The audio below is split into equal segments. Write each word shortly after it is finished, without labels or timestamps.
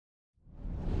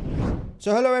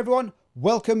So hello everyone,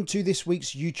 welcome to this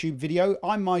week's YouTube video.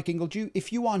 I'm Mike Ingledew.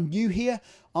 If you are new here,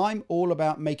 I'm all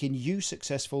about making you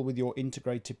successful with your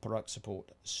integrated product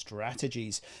support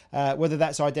strategies. Whether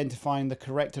that's identifying the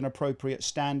correct and appropriate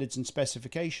standards and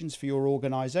specifications for your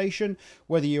organization,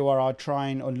 whether you are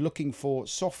trying or looking for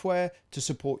software to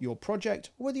support your project,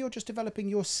 or whether you're just developing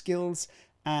your skills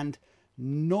and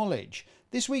knowledge.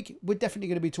 This week, we're definitely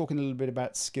going to be talking a little bit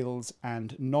about skills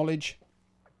and knowledge.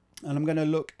 And I'm going to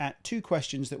look at two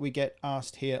questions that we get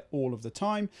asked here all of the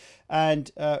time.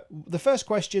 And the first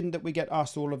question that we get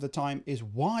asked all of the time is,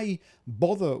 why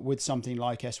bother with something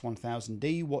like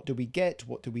S1000D? What do we get?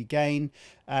 What do we gain?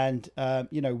 And,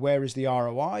 where is the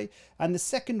ROI? And the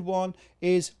second one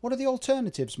is, what are the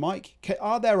alternatives, Mike?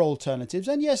 Are there alternatives?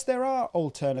 And yes, there are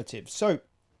alternatives. So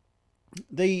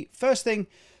the first thing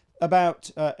about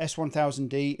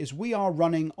S1000D is we are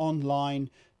running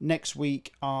online next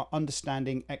week our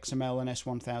Understanding XML and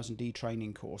S1000D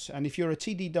training course. And if you're a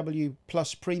TDW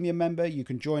Plus Premium member, you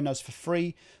can join us for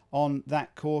free on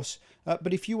that course.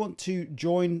 But if you want to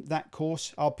join that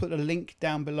course, I'll put a link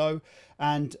down below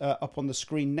and up on the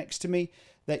screen next to me,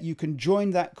 that you can join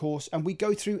that course, and we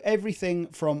go through everything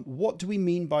from what do we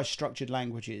mean by structured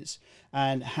languages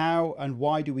and how and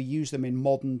why do we use them in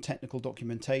modern technical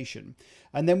documentation.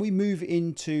 And then we move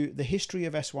into the history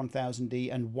of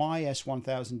S1000D and why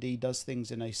S1000D does things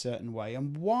in a certain way,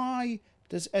 and why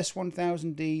does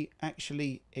S1000D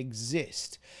actually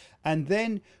exist. And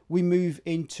then we move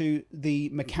into the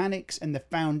mechanics and the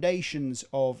foundations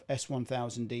of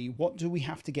S1000D. What do we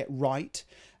have to get right,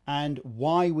 and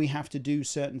why we have to do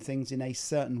certain things in a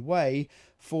certain way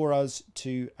for us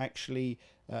to actually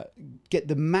get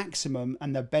the maximum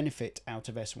and the benefit out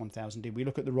of S1000D. We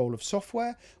look at the role of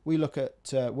software, we look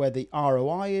at where the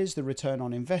ROI is, the return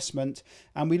on investment,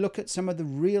 and we look at some of the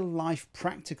real life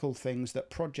practical things that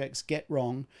projects get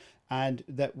wrong and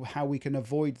how we can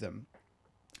avoid them.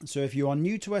 So if you are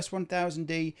new to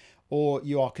S1000D or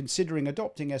you are considering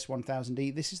adopting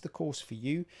S1000D, this is the course for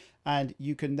you, and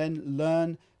you can then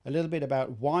learn a little bit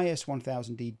about why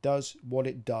S1000D does what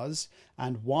it does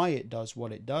and why it does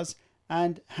what it does,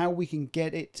 and how we can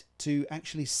get it to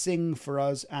actually sing for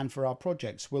us and for our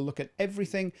projects. We'll look at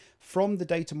everything from the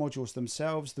data modules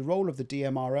themselves, the role of the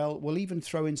DMRL. We'll even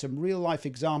throw in some real life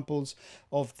examples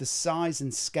of the size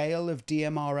and scale of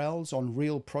DMRLs on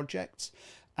real projects.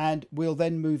 And we'll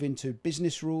then move into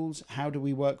business rules. How do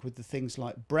we work with the things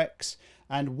like Brex?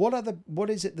 And what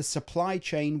is it the supply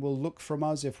chain will look from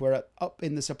us if we're up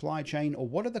in the supply chain? Or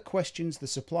what are the questions the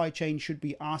supply chain should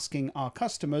be asking our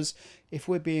customers if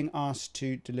we're being asked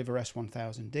to deliver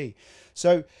S1000D?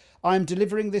 So I'm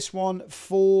delivering this one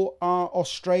for our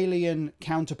Australian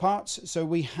counterparts. So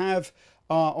we have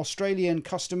our Australian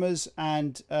customers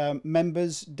and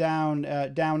members down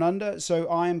under. So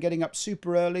I am getting up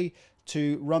super early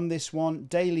to run this one,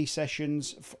 daily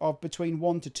sessions of between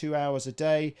 1 to 2 hours a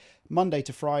day, Monday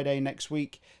to Friday next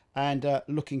week, and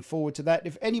looking forward to that.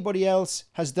 If anybody else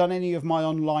has done any of my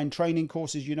online training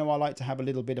courses, you know I like to have a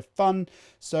little bit of fun,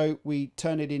 so we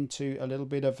turn it into a little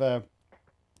bit of a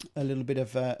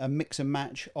mix and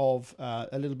match of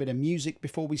a little bit of music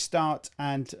before we start,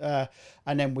 and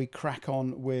then we crack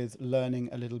on with learning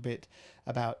a little bit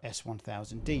about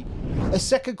S1000D. A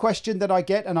second question that I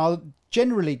get, and I'll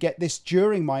generally get this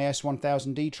during my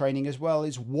S1000D training as well,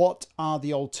 is what are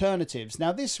the alternatives?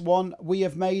 Now this one we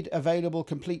have made available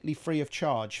completely free of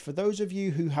charge. For those of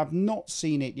you who have not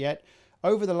seen it yet,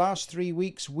 over the last 3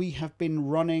 weeks, we have been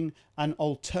running an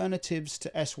alternatives to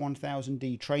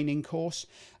S1000D training course,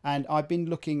 and I've been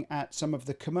looking at some of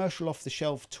the commercial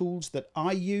off-the-shelf tools that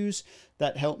I use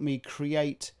that help me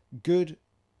create good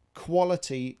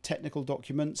quality technical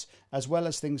documents, as well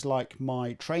as things like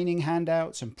my training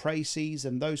handouts and précis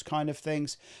and those kind of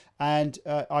things. And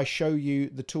I show you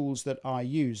the tools that I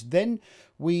use. Then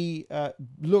we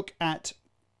look at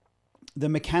the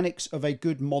mechanics of a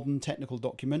good modern technical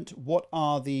document. What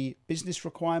are the business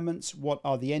requirements? What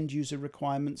are the end user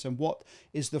requirements? And what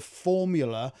is the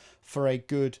formula for a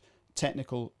good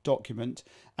technical document?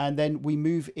 And then we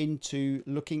move into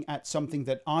looking at something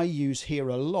that I use here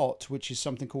a lot, which is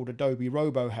something called Adobe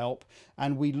RoboHelp.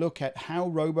 And we look at how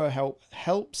RoboHelp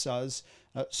helps us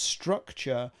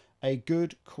structure a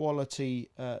good quality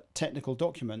technical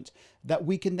document that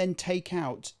we can then take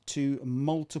out to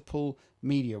multiple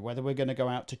media, whether we're going to go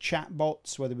out to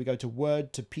chatbots, whether we go to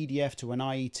Word, to PDF, to an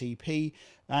IETP,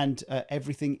 and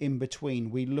everything in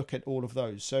between. We look at all of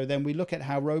those. So then we look at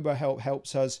how RoboHelp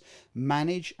helps us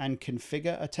manage and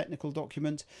configure a technical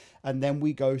document, and then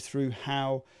we go through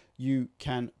how you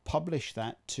can publish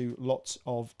that to lots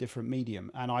of different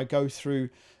medium. And I go through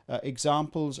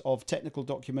examples of technical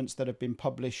documents that have been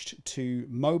published to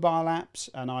mobile apps,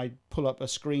 and I pull up a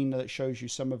screen that shows you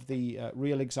some of the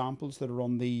real examples that are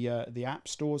on the app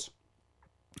stores.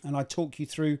 And I talk you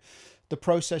through the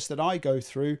process that I go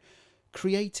through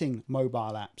creating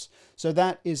mobile apps. So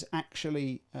that is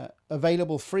actually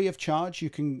available free of charge. You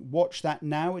can watch that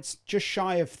now. It's just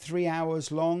shy of 3 hours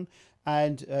long,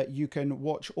 and you can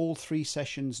watch all 3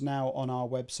 sessions now on our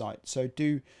website. So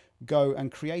do go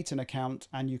and create an account,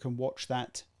 and you can watch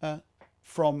that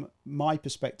from my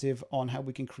perspective on how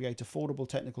we can create affordable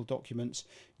technical documents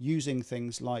using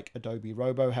things like Adobe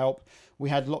RoboHelp. We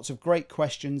had lots of great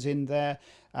questions in there,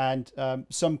 and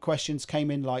some questions came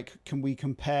in like, can we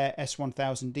compare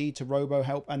S1000D to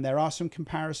RoboHelp? And there are some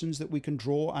comparisons that we can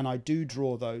draw, and I do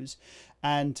draw those.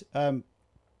 And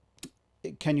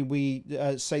can we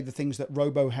say the things that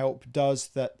RoboHelp does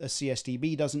that a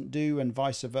CSDB doesn't do, and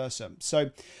vice versa?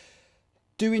 So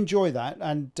do enjoy that,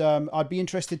 and I'd be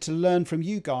interested to learn from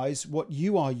you guys what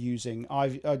you are using.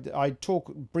 I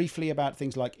talk briefly about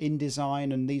things like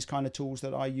InDesign and these kind of tools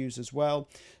that I use as well.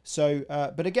 So,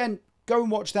 but again, go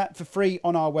and watch that for free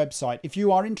on our website. If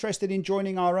you are interested in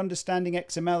joining our Understanding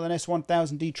XML and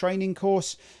S1000D training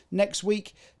course next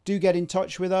week, do get in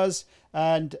touch with us,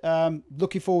 and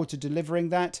looking forward to delivering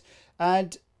that.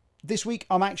 And this week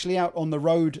I'm actually out on the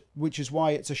road, which is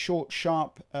why it's a short,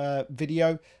 sharp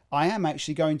video. I am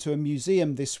actually going to a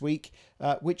museum this week,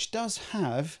 which does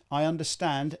have, I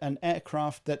understand, an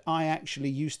aircraft that I actually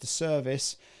used to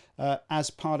service as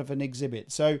part of an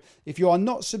exhibit. So if you are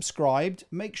not subscribed,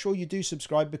 make sure you do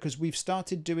subscribe, because we've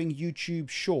started doing YouTube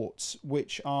Shorts,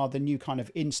 which are the new kind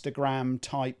of Instagram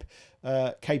type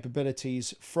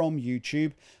capabilities from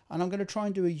YouTube. And I'm going to try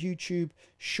and do a YouTube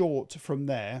short from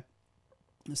there.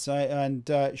 So,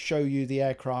 and show you the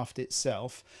aircraft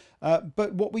itself.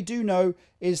 But what we do know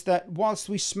is that whilst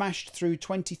we smashed through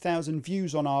 20,000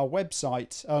 views on our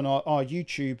website, on our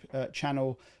YouTube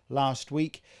channel last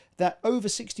week, that over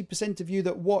 60% of you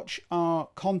that watch our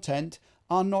content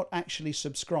are not actually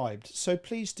subscribed. So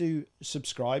please do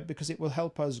subscribe, because it will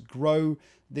help us grow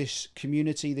this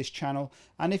community, this channel.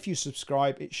 And if you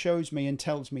subscribe, it shows me and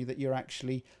tells me that you're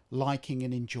actually liking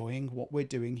and enjoying what we're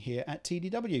doing here at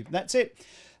TDW. That's it.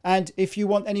 And if you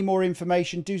want any more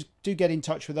information, do get in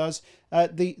touch with us.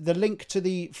 The link to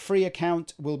the free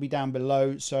account will be down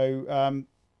below. So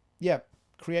yeah,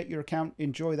 create your account,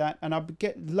 enjoy that. And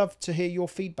I'd love to hear your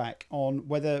feedback on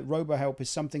whether RoboHelp is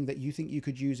something that you think you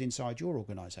could use inside your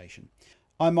organization.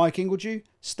 I'm Mike Ingledew.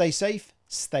 Stay safe,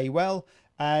 stay well,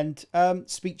 and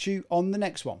speak to you on the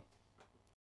next one.